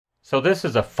So this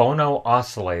is a Phono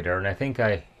Oscillator, and I think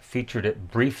I featured it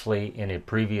briefly in a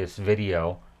previous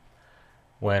video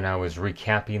when I was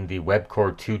recapping the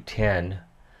Webcore 210,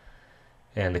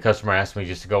 and the customer asked me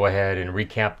just to go ahead and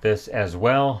recap this as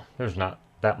well. There's not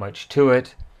that much to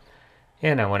it,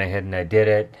 and I went ahead and I did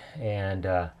it, and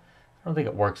I don't think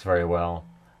it works very well.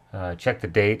 Check the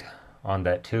date on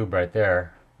that tube right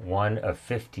there, 1 of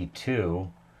 52.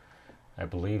 I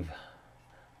believe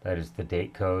that is the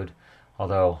date code,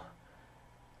 although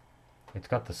it's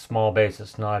got the small base.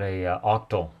 It's not a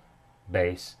octal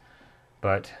base.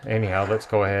 But anyhow, let's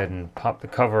go ahead and pop the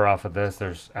cover off of this.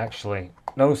 There's actually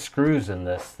no screws in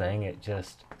this thing. It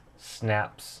just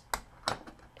snaps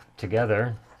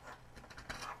together.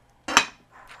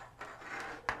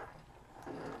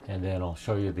 And then I'll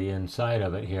show you the inside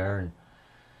of it here. And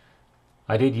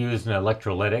I did use an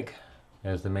electrolytic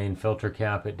as the main filter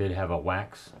cap. It did have a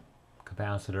wax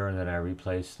capacitor, and then I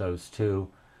replaced those two.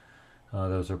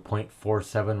 Those are 0.47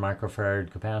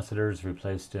 microfarad capacitors,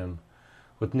 replaced them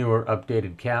with newer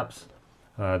updated caps.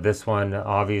 This one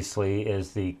obviously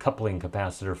is the coupling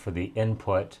capacitor for the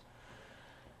input,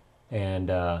 and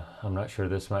I'm not sure,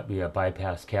 this might be a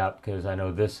bypass cap, because I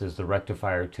know this is the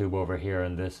rectifier tube over here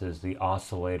and this is the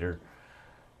oscillator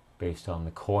based on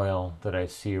the coil that I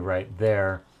see right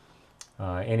there.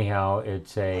 Anyhow,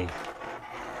 it's a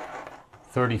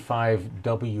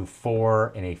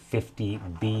 35W4 and a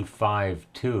 50B5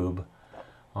 tube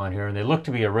on here, and they look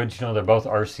to be original. They're both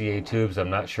RCA tubes. I'm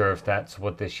not sure if that's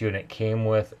what this unit came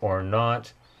with or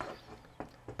not,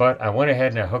 but I went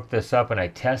ahead and I hooked this up and I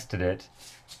tested it,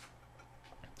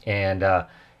 and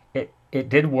it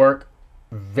did work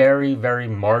very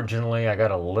marginally. I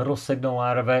got a little signal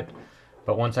out of it,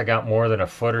 but once I got more than a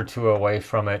foot or two away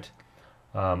from it,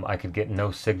 I could get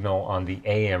no signal on the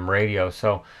AM radio.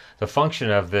 So the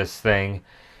function of this thing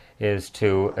is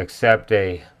to accept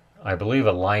I believe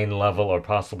a line level or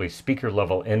possibly speaker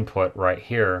level input right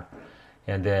here,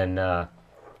 and then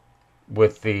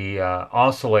with the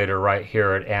oscillator right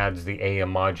here, it adds the AM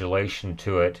modulation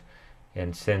to it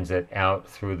and sends it out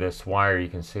through this wire. You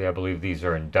can see, I believe these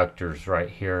are inductors right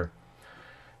here.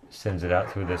 Sends it out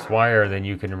through this wire, then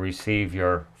you can receive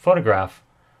your phonograph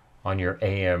on your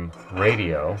AM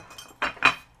radio.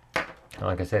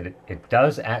 Like I said, it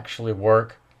does actually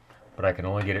work, but I can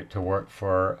only get it to work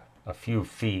for a few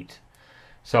feet.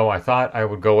 So I thought I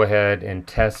would go ahead and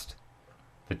test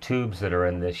the tubes that are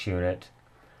in this unit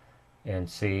and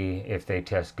see if they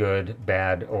test good,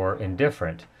 bad, or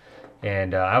indifferent.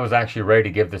 And I was actually ready to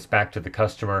give this back to the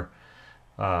customer.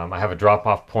 I have a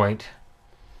drop-off point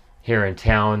here in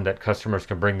town that customers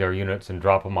can bring their units and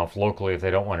drop them off locally if they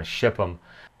don't want to ship them.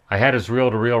 I had his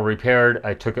reel-to-reel repaired.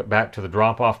 I took it back to the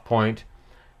drop-off point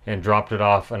and dropped it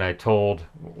off, and I told,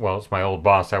 well, it's my old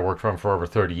boss. I worked for him for over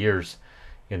 30 years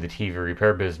in the TV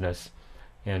repair business,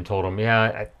 and told him,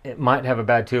 yeah, it might have a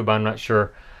bad tube. I'm not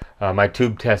sure. My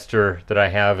tube tester that I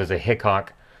have is a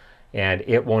Hickok, and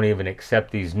it won't even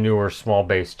accept these newer small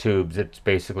base tubes. It's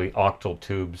basically octal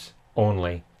tubes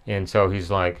only. And so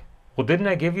he's like, well, didn't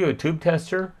I give you a tube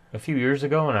tester a few years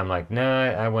ago? And I'm like, nah,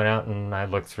 I went out and I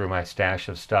looked through my stash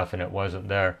of stuff and it wasn't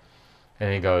there.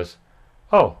 And he goes,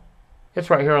 oh, it's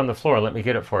right here on the floor. Let me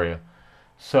get it for you.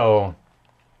 So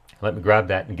let me grab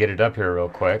that and get it up here real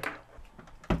quick.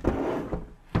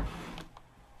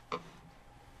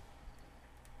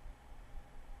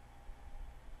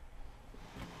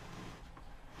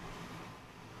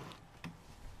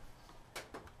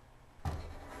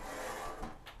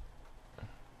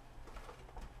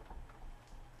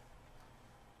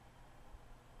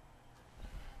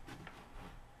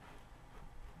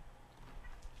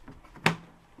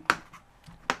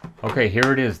 Okay,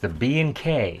 here it is, the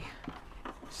B&K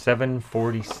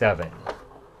 747.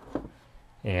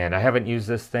 And I haven't used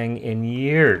this thing in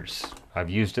years. I've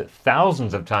used it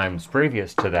thousands of times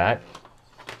previous to that.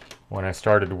 When I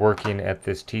started working at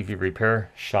this TV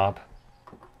repair shop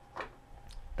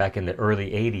back in the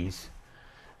early 80s,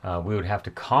 we would have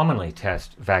to commonly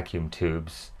test vacuum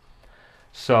tubes.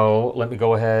 So let me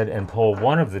go ahead and pull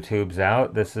one of the tubes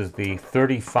out. This is the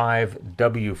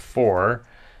 35W4.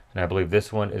 And I believe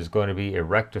this one is going to be a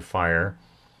rectifier.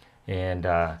 And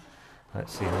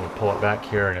let's see, let me pull it back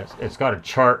here, and it's got a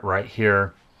chart right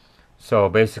here. So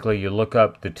basically you look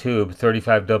up the tube,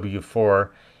 35W4,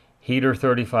 heater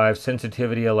 35,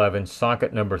 sensitivity 11,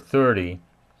 socket number 30.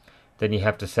 Then you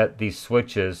have to set these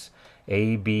switches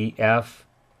A, B, F,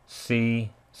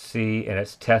 C, C, and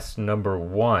it's test number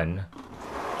 1.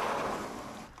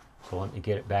 So let me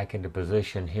get it back into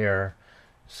position here.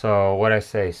 So what I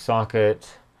say,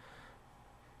 socket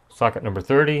number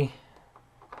 30,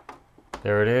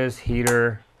 there it is,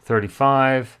 heater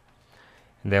 35,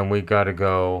 And then we got to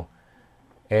go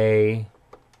A,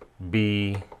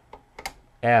 B,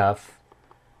 F,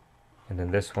 and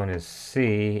then this one is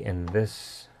C, and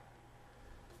this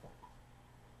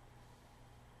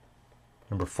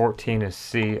number 14 is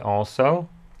C also.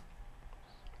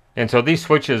 And so these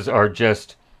switches are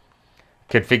just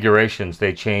configurations.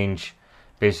 They change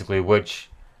basically which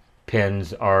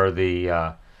pins are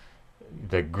the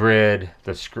grid,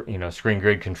 the screen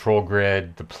grid, control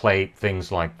grid, the plate,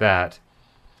 things like that.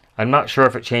 I'm not sure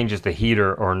if it changes the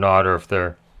heater or not, or if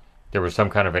there was some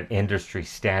kind of an industry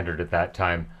standard at that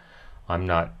time. I'm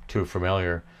not too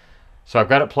familiar. So I've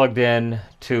got it plugged in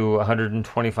to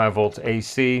 125 volts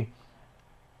AC,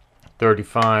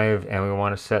 35, and we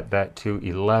want to set that to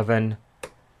 11.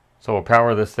 So we'll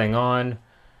power this thing on.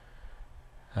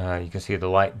 You can see the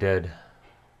light did.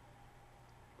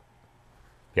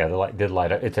 Yeah, the light did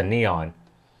light up. It's a neon.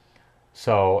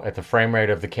 So at the frame rate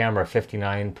of the camera,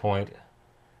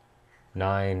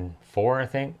 59.94, I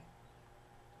think,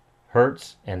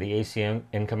 hertz, and the AC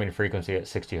incoming frequency at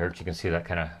 60 hertz. You can see that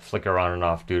kind of flicker on and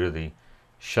off due to the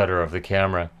shutter of the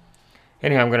camera.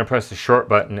 Anyhow, I'm going to press the short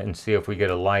button and see if we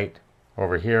get a light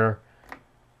over here.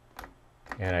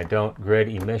 And I don't grid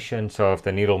emission, so if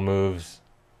the needle moves,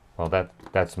 well,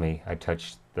 that's me. I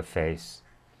touched the face.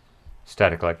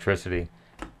 Static electricity.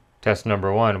 Test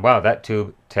number 1. Wow, that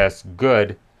tube tests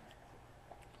good.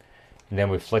 And then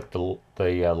we flick the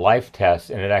life test,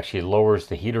 and it actually lowers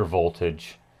the heater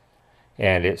voltage,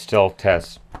 and it still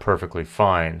tests perfectly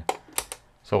fine.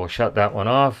 So we'll shut that one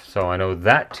off, so I know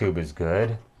that tube is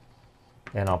good.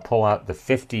 And I'll pull out the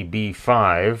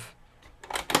 50B5,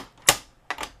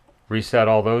 reset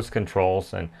all those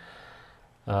controls, and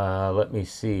let me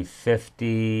see,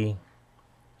 50,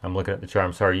 I'm looking at the chart,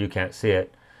 I'm sorry you can't see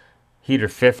it. Heater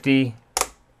 50,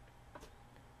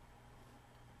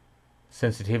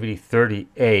 sensitivity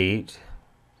 38,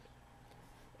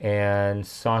 and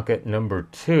socket number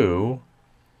 2.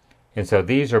 And so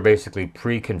these are basically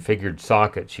pre-configured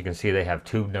sockets. You can see they have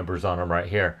tube numbers on them right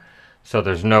here. So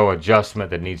there's no adjustment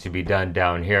that needs to be done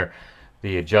down here.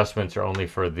 The adjustments are only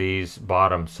for these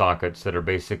bottom sockets that are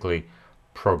basically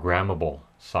programmable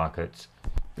sockets.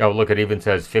 Oh, look, it even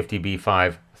says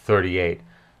 50B5 38. So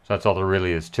that's all there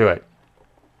really is to it.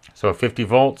 So 50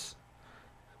 volts,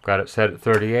 got it set at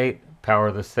 38,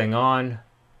 power this thing on,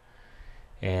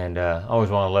 and always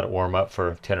want to let it warm up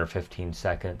for 10 or 15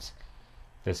 seconds.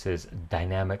 This is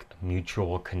dynamic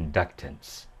mutual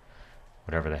conductance,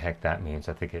 whatever the heck that means.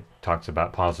 I think it talks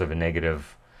about positive and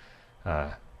negative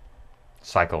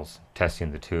cycles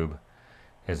testing the tube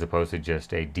as opposed to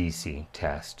just a DC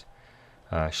test.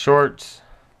 Shorts,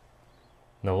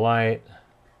 no light,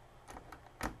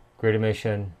 grid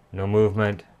emission, no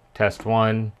movement. Test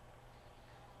 1,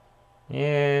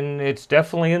 and it's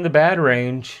definitely in the bad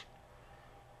range.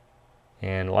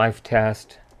 And life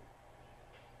test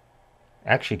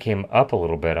actually came up a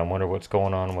little bit. I wonder what's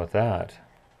going on with that.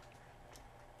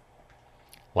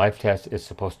 Life test is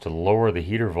supposed to lower the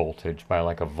heater voltage by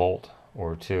like a volt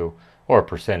or two, or a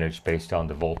percentage based on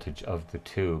the voltage of the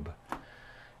tube.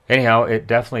 Anyhow, it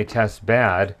definitely tests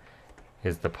bad.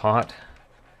 Is the pot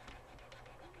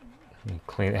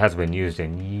clean? It hasn't been used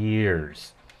in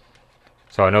years.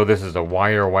 So I know this is a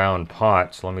wire wound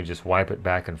pot, so let me just wipe it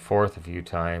back and forth a few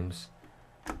times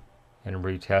and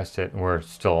retest it, and we're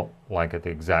still like at the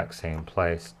exact same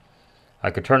place. I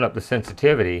could turn up the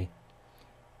sensitivity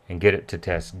and get it to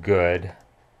test good.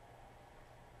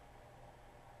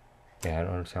 Yeah, I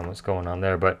don't understand what's going on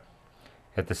there, but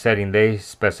at the setting they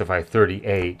specify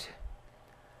 38,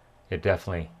 it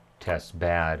definitely tests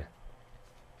bad.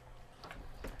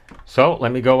 So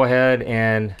let me go ahead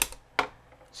and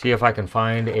see if I can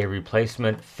find a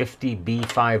replacement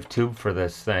 50B5 tube for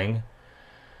this thing.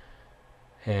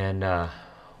 And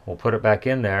we'll put it back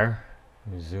in there.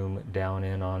 Zoom down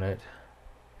in on it.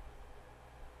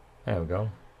 There we go.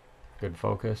 Good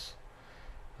focus.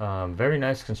 Very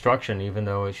nice construction, even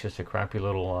though it's just a crappy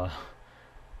little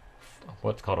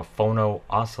what's called a phono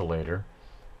oscillator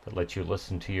that lets you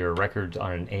listen to your records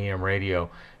on an AM radio.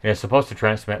 And it's supposed to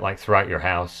transmit like throughout your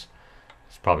house.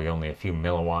 It's probably only a few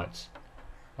milliwatts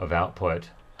of output.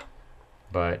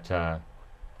 But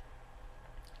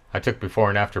I took before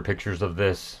and after pictures of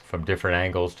this from different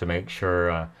angles to make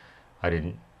sure I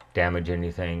didn't damage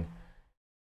anything.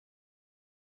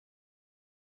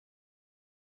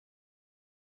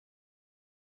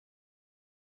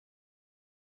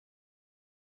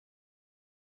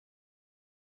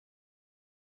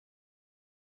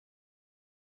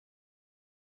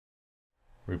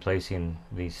 Replacing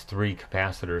these 3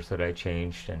 capacitors that I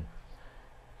changed, and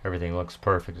everything looks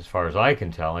perfect as far as I can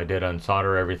tell. I did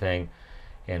unsolder everything,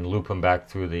 and loop them back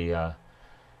through the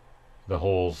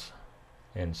holes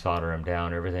and solder them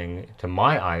down. Everything to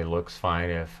my eye looks fine.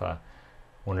 If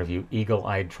one of you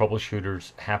eagle-eyed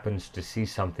troubleshooters happens to see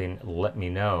something, let me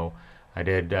know. I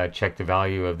did check the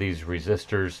value of these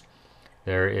resistors.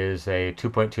 There is a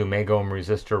 2.2 megohm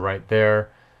resistor right there,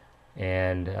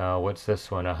 and what's this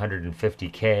one?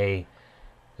 150K.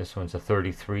 This one's a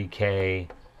 33K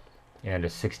and a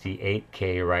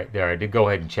 68K right there. I did go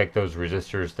ahead and check those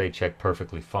resistors. They check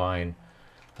perfectly fine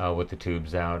with the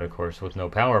tubes out. Of course, with no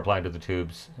power applied to the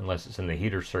tubes, unless it's in the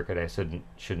heater circuit, I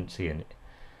shouldn't see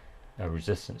a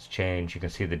resistance change. You can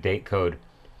see the date code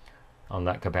on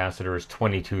that capacitor is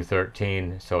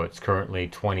 2213, so it's currently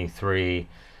 23.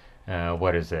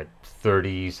 What is it?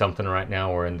 30 something right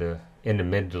now. We're into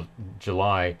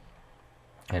mid-July,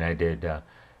 and I did,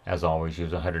 as always,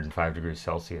 use 105 degrees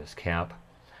Celsius cap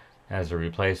as a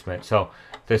replacement. So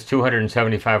this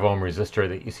 275 ohm resistor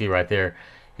that you see right there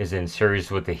is in series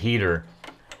with the heater,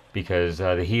 because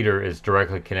the heater is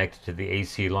directly connected to the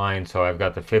AC line. So I've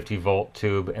got the 50 volt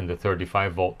tube and the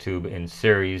 35 volt tube in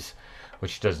series,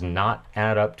 which does not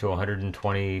add up to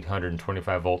 120,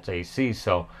 125 volts AC.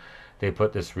 So they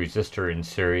put this resistor in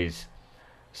series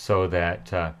so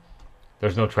that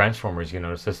there's no transformers. You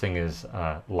notice this thing is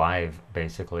live,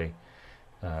 basically.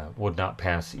 Would not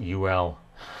pass UL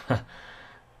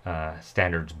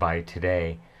standards by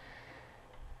today.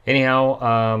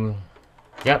 Anyhow,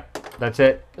 yep, that's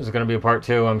it. This is going to be a part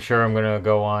 2. I'm sure I'm going to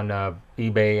go on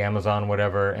eBay, Amazon,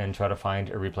 whatever, and try to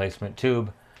find a replacement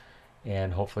tube.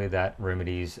 And hopefully that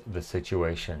remedies the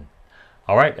situation.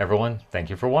 All right, everyone.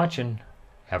 Thank you for watching.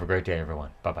 Have a great day,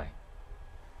 everyone. Bye-bye.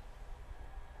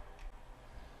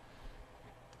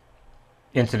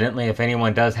 Incidentally, if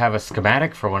anyone does have a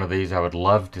schematic for one of these, I would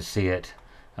love to see it.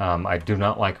 I do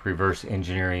not like reverse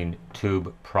engineering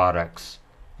tube products,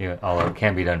 although it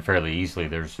can be done fairly easily.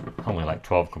 There's only like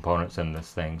 12 components in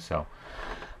this thing, so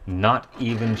not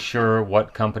even sure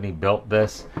what company built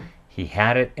this. He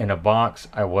had it in a box.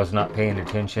 I was not paying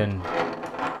attention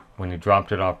when he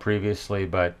dropped it off previously,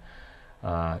 but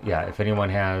yeah, if anyone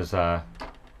has a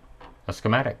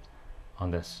schematic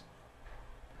on this,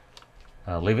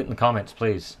 leave it in the comments,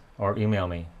 please, or email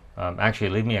me. Actually,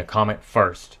 leave me a comment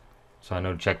first, so I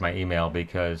know to check my email,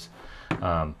 because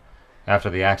after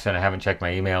the accident, I haven't checked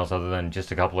my emails other than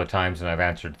just a couple of times, and I've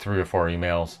answered 3 or 4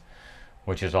 emails,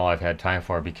 which is all I've had time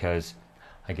for, because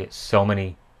I get so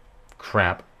many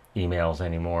crap emails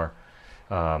anymore.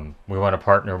 We want to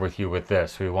partner with you with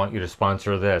this. We want you to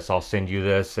sponsor this. I'll send you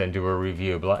this and do a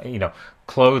review.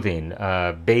 Clothing,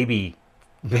 baby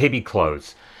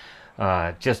clothes,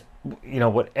 just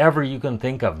whatever you can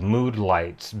think of. Mood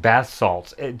lights, bath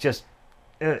salts.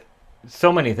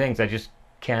 So many things. I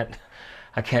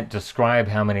can't describe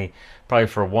how many. Probably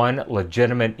for one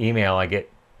legitimate email, I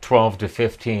get 12 to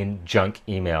 15 junk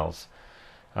emails.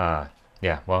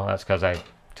 Yeah, well, that's because I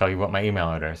tell you what my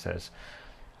email address is.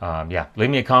 Yeah, leave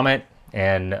me a comment,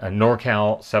 and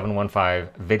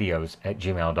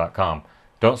norcal715videos@gmail.com.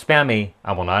 Don't spam me.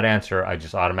 I will not answer. I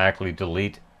just automatically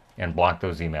delete and block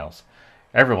those emails.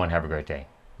 Everyone have a great day.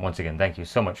 Once again, thank you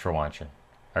so much for watching.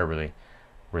 I really,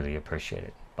 really appreciate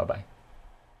it. Bye-bye.